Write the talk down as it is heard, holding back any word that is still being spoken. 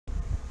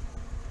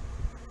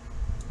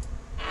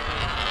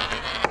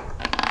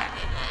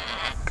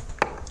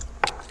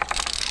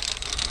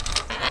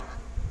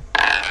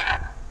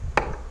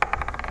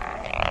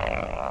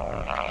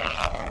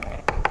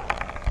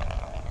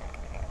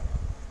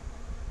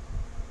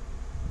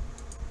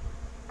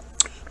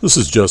This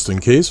is Just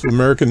in Case with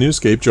American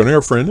Newscape, joining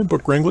our friend and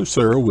book wrangler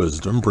Sarah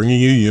Wisdom, bringing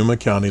you Yuma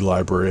County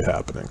Library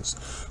happenings.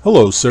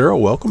 Hello, Sarah.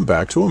 Welcome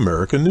back to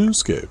American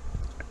Newscape.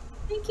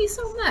 Thank you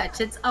so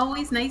much. It's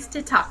always nice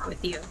to talk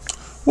with you.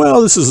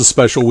 Well, this is a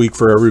special week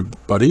for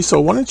everybody,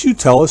 so why don't you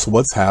tell us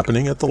what's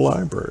happening at the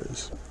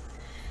libraries?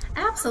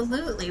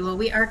 Absolutely. Well,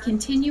 we are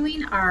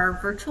continuing our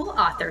virtual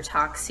author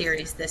talk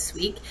series this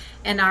week,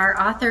 and our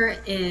author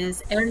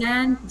is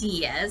Hernan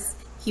Diaz.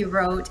 He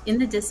wrote In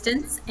the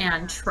Distance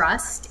and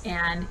Trust,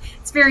 and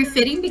it's very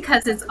fitting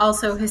because it's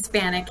also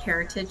Hispanic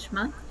Heritage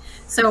Month.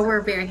 So we're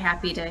very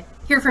happy to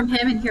hear from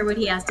him and hear what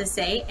he has to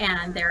say.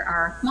 And there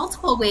are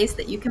multiple ways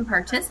that you can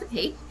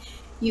participate.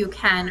 You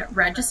can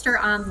register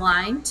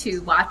online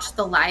to watch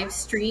the live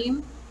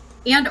stream,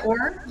 and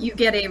or you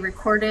get a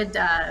recording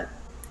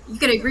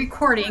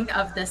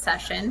of the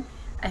session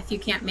if you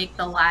can't make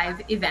the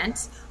live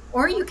event.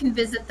 Or you can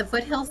visit the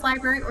Foothills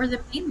Library or the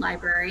main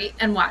library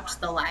and watch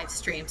the live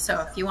stream. So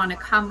if you want to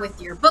come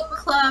with your book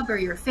club or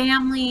your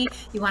family,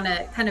 you want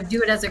to kind of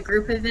do it as a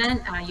group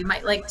event, you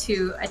might like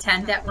to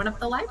attend at one of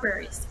the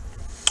libraries.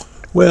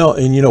 Well,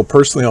 and you know,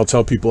 personally, I'll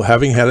tell people,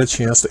 having had a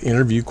chance to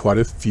interview quite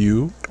a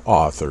few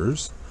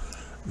authors,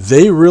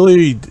 they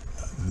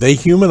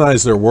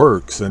humanize their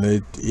works,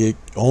 and it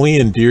only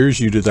endears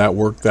you to that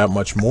work that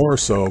much more.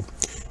 So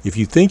if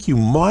you think you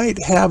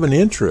might have an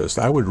interest,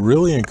 I would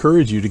really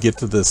encourage you to get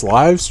to this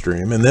live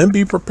stream and then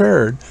be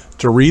prepared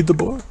to read the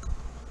book.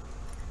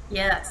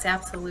 Yes,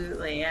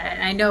 absolutely.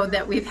 I know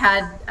that we've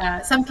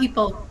had some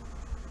people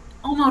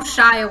almost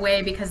shy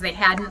away because they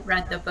hadn't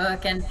read the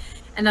book, and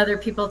other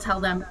people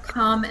tell them,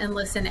 come and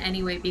listen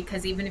anyway,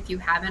 because even if you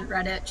haven't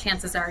read it,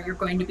 chances are you're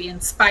going to be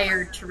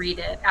inspired to read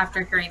it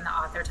after hearing the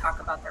author talk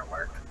about their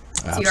work.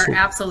 Absolutely. So you're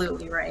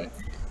absolutely right.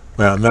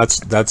 Well, and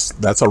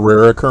that's a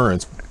rare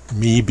occurrence,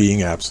 me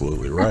being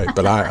absolutely right,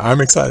 but I'm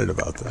excited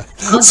about that.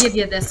 I'll give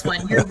you this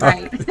one. You're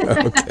right.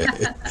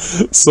 Okay.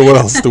 So what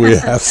else do we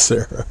have,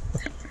 Sarah?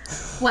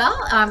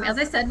 Well, as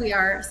I said, we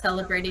are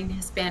celebrating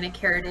Hispanic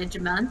Heritage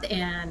Month,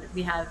 and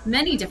we have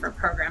many different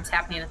programs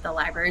happening at the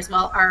libraries.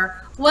 Well,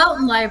 our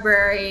Wellton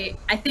Library,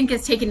 I think,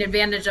 is taking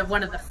advantage of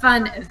one of the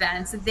fun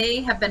events.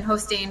 They have been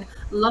hosting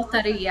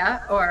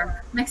Lotería,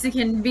 or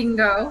Mexican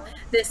bingo,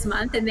 this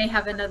month, and they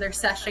have another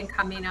session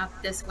coming up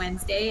this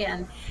Wednesday,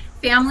 and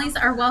families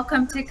are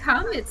welcome to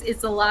come.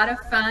 It's a lot of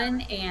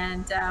fun,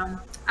 and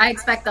I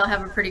expect they'll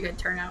have a pretty good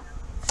turnout.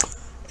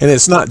 And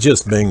it's not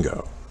just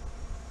bingo.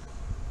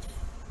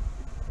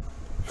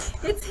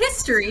 It's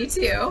history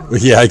too.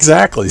 Yeah,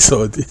 exactly.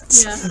 So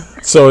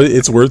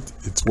it's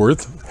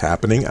worth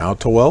happening out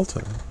to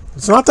Wellton.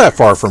 It's not that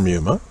far from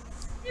Yuma.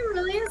 It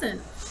really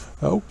isn't.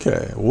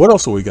 Okay. What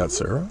else have we got,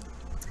 Sarah?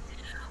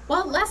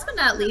 Well, last but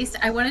not least,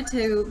 I wanted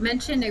to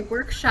mention a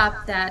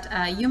workshop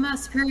that Yuma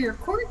Superior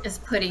Court is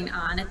putting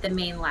on at the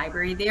main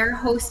library. They are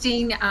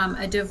hosting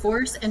a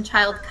divorce and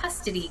child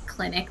custody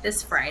clinic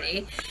this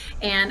Friday.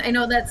 And I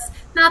know that's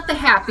not the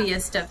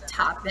happiest of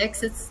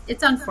topics.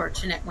 It's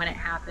unfortunate when it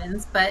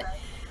happens, but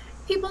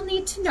people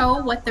need to know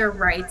what their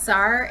rights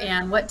are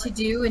and what to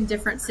do in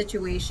different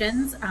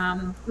situations.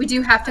 We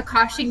do have to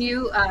caution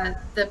you,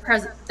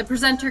 the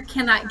presenter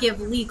cannot give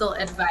legal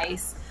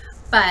advice,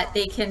 but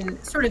they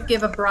can sort of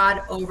give a broad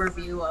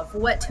overview of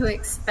what to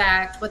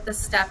expect, what the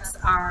steps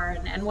are,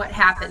 and what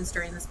happens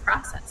during this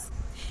process.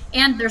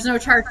 And there's no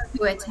charge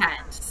to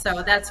attend,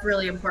 so that's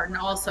really important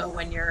also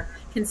when you're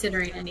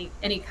considering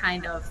any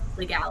kind of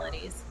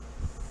legalities.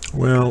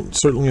 Well,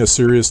 certainly a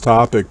serious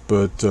topic,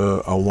 but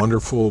a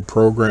wonderful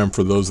program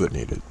for those that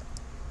need it.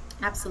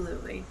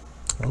 Absolutely.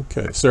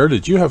 Okay. Sarah,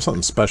 did you have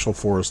something special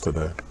for us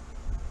today?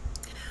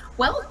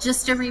 Well,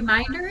 just a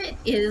reminder, it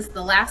is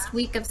the last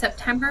week of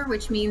September,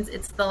 which means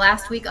it's the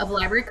last week of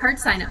Library Card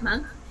Sign-Up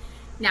Month.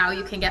 Now,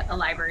 you can get a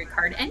library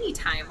card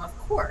anytime, of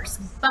course,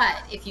 but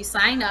if you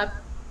sign up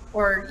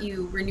or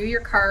you renew your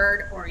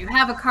card or you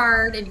have a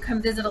card and you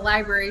come visit a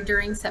library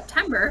during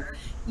September,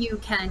 you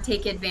can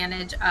take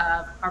advantage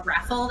of a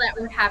raffle that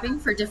we're having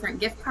for different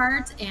gift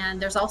cards,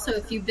 and there's also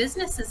a few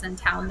businesses in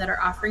town that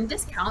are offering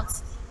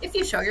discounts if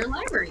you show your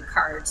library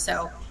card.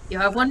 So you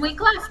have 1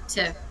 week left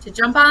to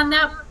jump on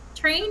that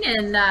train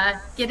and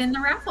get in the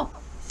raffle.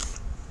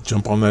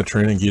 Jump on that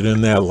train and get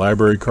in that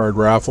library card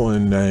raffle,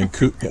 and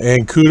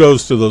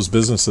kudos to those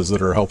businesses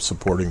that are help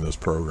supporting this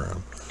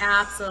program.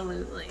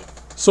 Absolutely.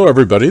 So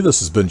everybody, this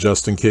has been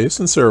Just in Case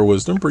and Sarah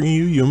Wisdom, bringing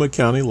you Yuma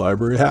County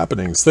Library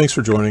happenings. Thanks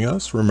for joining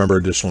us. Remember,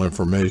 additional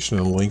information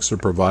and links are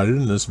provided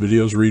in this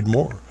video's Read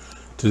More.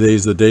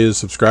 Today's the day to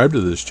subscribe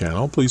to this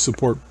channel. Please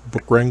support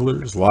book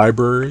wranglers,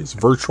 libraries,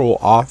 virtual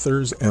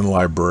authors, and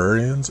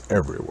librarians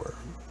everywhere.